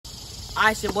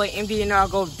It's your boy MD and I'll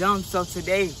go dumb. So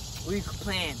today we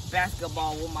playing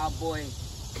basketball with my boy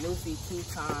Lucy 2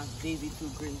 times,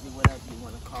 DZ2 Greasy, whatever you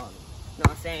want to call it. You know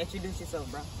what I'm saying? Introduce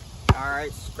yourself, bro.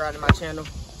 Alright, subscribe to my channel,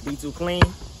 D2 Clean.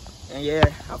 And yeah,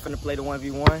 I'm finna play the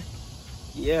 1v1.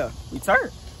 Yeah, we turn.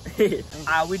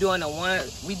 Alright, we doing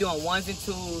ones and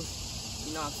twos.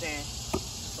 You know what I'm saying?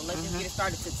 So let's just get it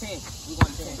started to 10. We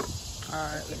want 10.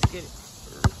 Alright, let's get it.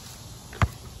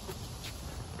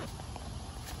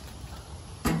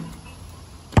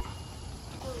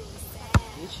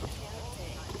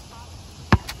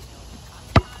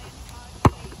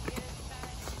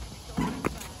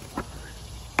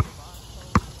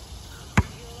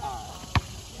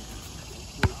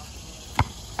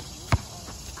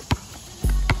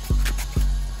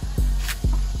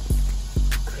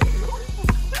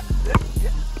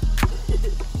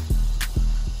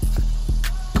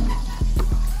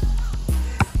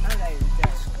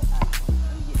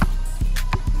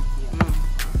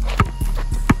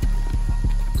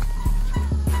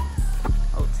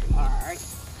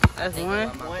 That's one.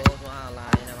 My goals were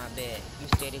online in my bed. You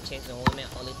steady chasing women,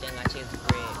 only thing I chase is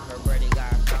bread. Her birdie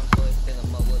got a problem, so it's still a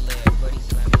mobile leg. Birdie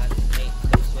slam me like a snake,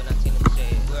 cause when I seen him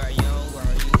shed. Where are you? Where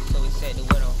are you? So he set the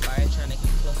wood on fire, trying to get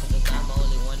closer, cause I'm the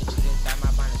only one that you inside my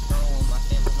bond is strong. My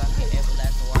family's like an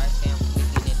everlasting wire. Say I'm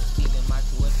speaking and deceiving my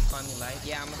tuition for me like.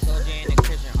 Yeah, I'm a soldier and a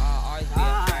Christian. I'll always be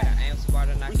a fighter. I am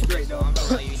smarter than I can be, so I'm the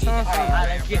one you need to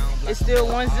fight. It's still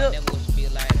one zip. Never wish to be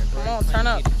lighter. Come on, turn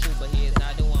up. But he is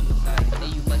not the one beside it.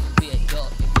 Then you must be a adult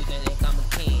if you think I'm a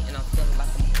king. And I'm feeling like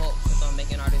I'm Hulk, cause I'm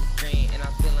making all this green. And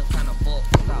I'm feeling kinda bulk,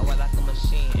 cause I work like a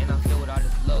machine. And I'm filled with all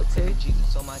this love, taking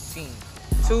Jesus on my team.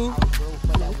 2.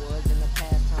 But that was in the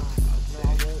past time. No,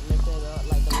 I won't mess it up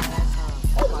like the last time.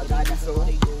 Oh my God, that's so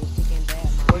they go sticking bad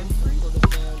mind. So the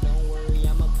fam, don't worry,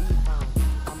 I'ma be fine.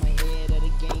 I'm ahead of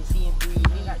the game, seeing 3D.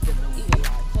 Even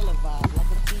like televised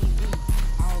like a TV.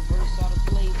 I'll verse all the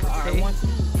plays like I want to.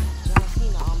 John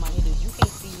Cena, all my hitters, you can't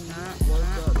see me.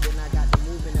 Woke up, then I got the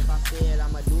moving. If I said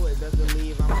I'ma do it, best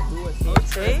believe I'ma do it.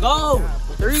 Let's go.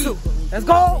 3. Let's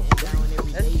go.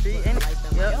 That's 3, ain't it?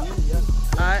 Yep.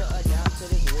 Alright.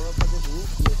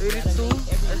 3 to 2.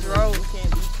 Let's roll. You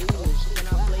can't be foolish. Can I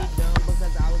play dumb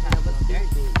because I was never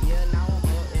stupid? Yeah, now I'm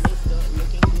up and they stuck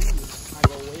looking good. I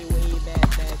go way back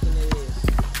into this.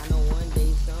 I know one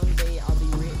day, someday I'll be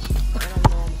rich. And I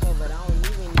know I'm covered. I don't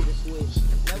even need a switch.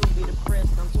 Never be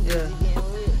depressed. I'm too busy getting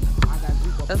lit. I got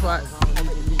Zuko. That's right. I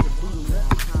don't even need to booty.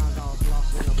 Times I was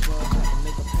lost in the club. Had to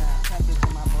make a pass. Tap into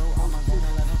my bro. I'm gonna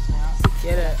let him snap.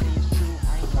 Get it. It's true.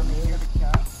 I ain't coming here to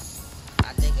cop.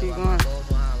 I think Keep about my going. goals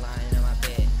while I'm lying in my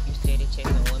bed. You steady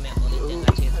chasing women, only thing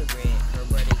I chase is bread. Her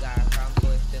birdie got a problem, so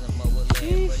it's still a mobile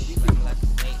leg. Birdie slam me like a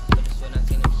snake, but it's when I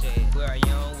seen him shed. Where are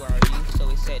you? Where are you? So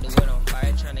he set the wood on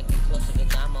fire, trying to get closer,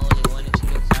 cause I'm the only one that you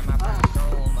inside my bond is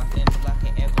strong. My family's like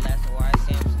an everlasting wire.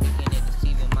 Say I'm speaking and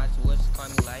deceiving my tuition, call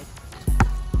me life.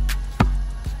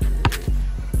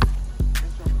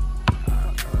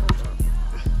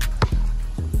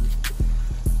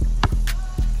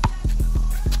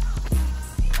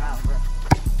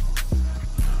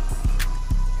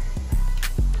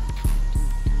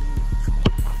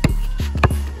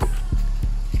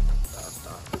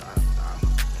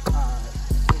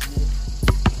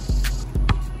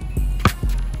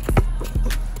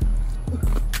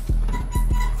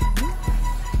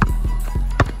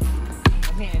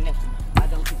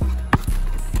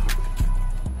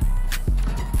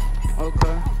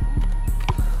 Okay.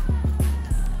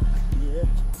 Yeah.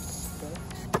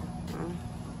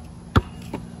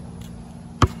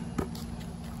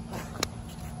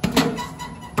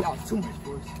 Y'all too much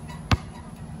for us.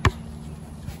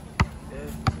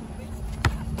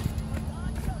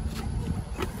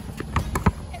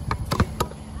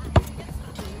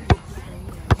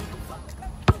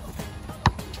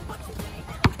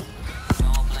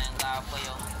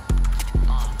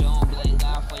 Don't blame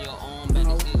God for your own bad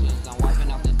decisions. I'm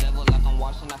wiping out the devil like I'm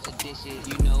washing out the dishes.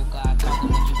 You know God talking,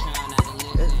 but you trying not to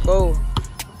listen. Let's go.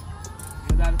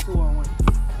 I got a 2-on-1.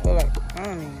 Oh, like, I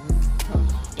don't even know.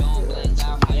 Don't blame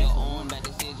God for your own bad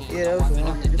decisions. Yeah, that was I'm wiping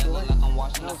one. out the devil like I'm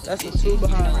washing out the That's a dishes. 2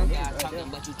 behind You him. know God talking,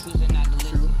 but you choosing not to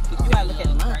listen. You gotta look at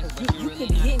the line, cause But you you really could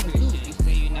be not hitting a it too. Christian. You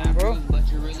say you're not Bro, bruised, but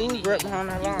you really 2 need right it. behind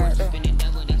that You line right there. worshiping the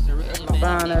devil, that's a really bad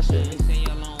behind that addiction. shit. You say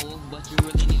you're lone wolf, but you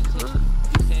really need attention.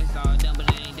 You say it's all done, but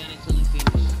I ain't done it till he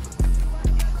finished.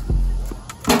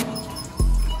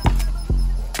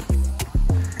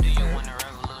 Do you want a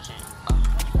revolution?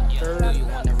 Yeah, do you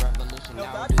want a revolution?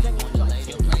 Now do you want to lay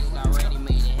your place already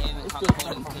made in heaven? Call the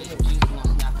holy fish. Jesus won't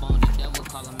snap on the devil,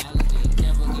 call him Melody. The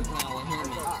devil get playing with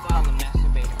humans, call him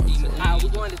masturbator. Demons, Alright, we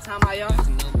going to time out, y'all. that's a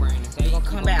no-brainer. We gonna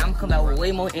come back. I'm come out with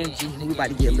way more energy. We about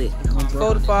to get lit.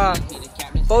 4 to 5.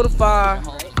 4 to 5.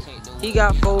 He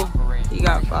got 4. He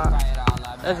got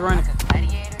 5. Let's run it.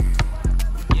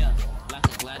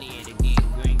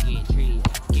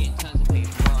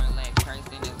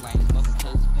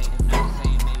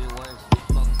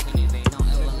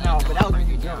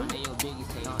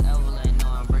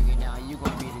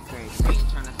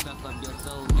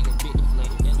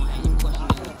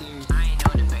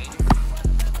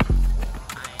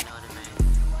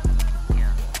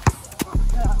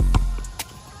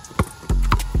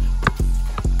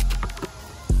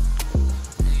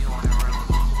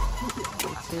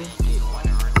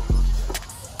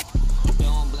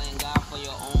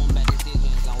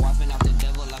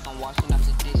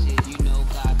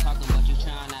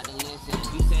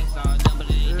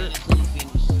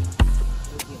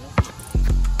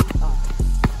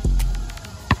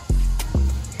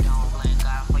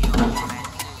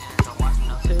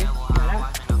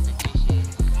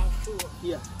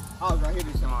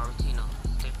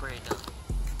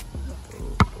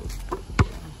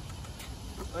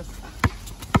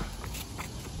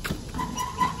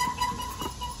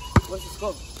 What's the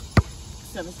score?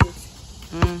 7-6.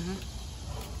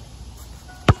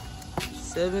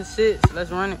 7-6.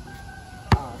 Let's run it.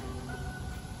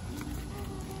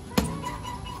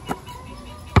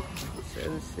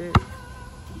 7-6.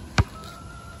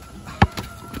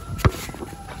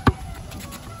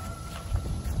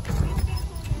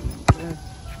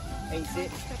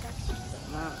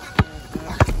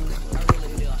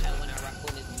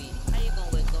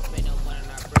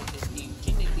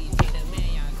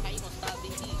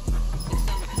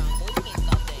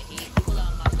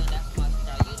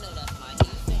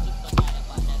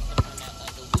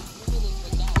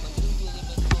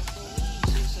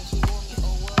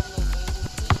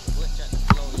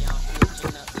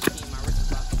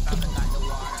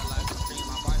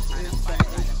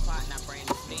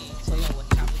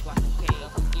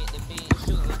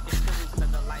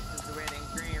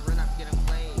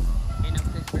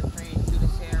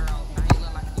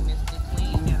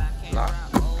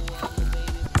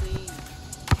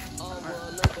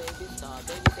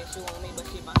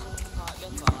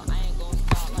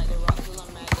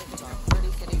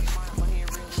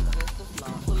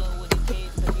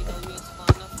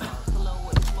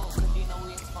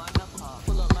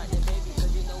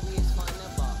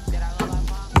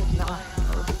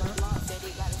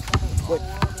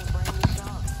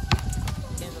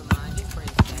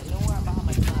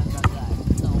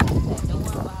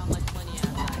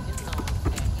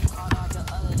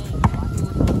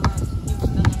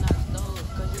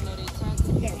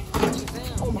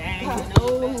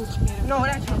 No,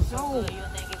 that's your soul.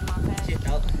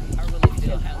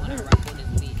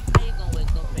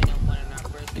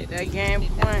 Get that game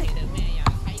point.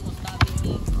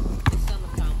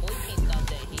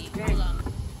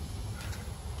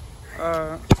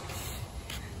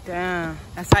 Damn.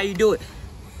 That's how you do it.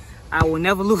 I will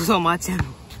never lose on my channel.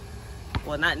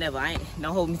 Well, not never.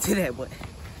 Don't hold me to that, but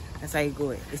that's how you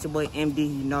do it. It's your boy MD.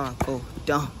 You know I go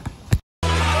dumb.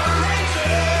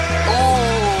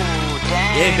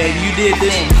 Yeah, baby, you did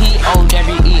this.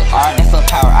 P-O-W-E-R, that's a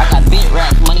power. I got big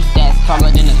racks, money stats, taller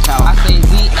than the tower. I say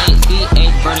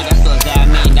Z-H-C-H, brother, that's what that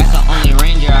mean. That's the only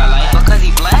ranger I like.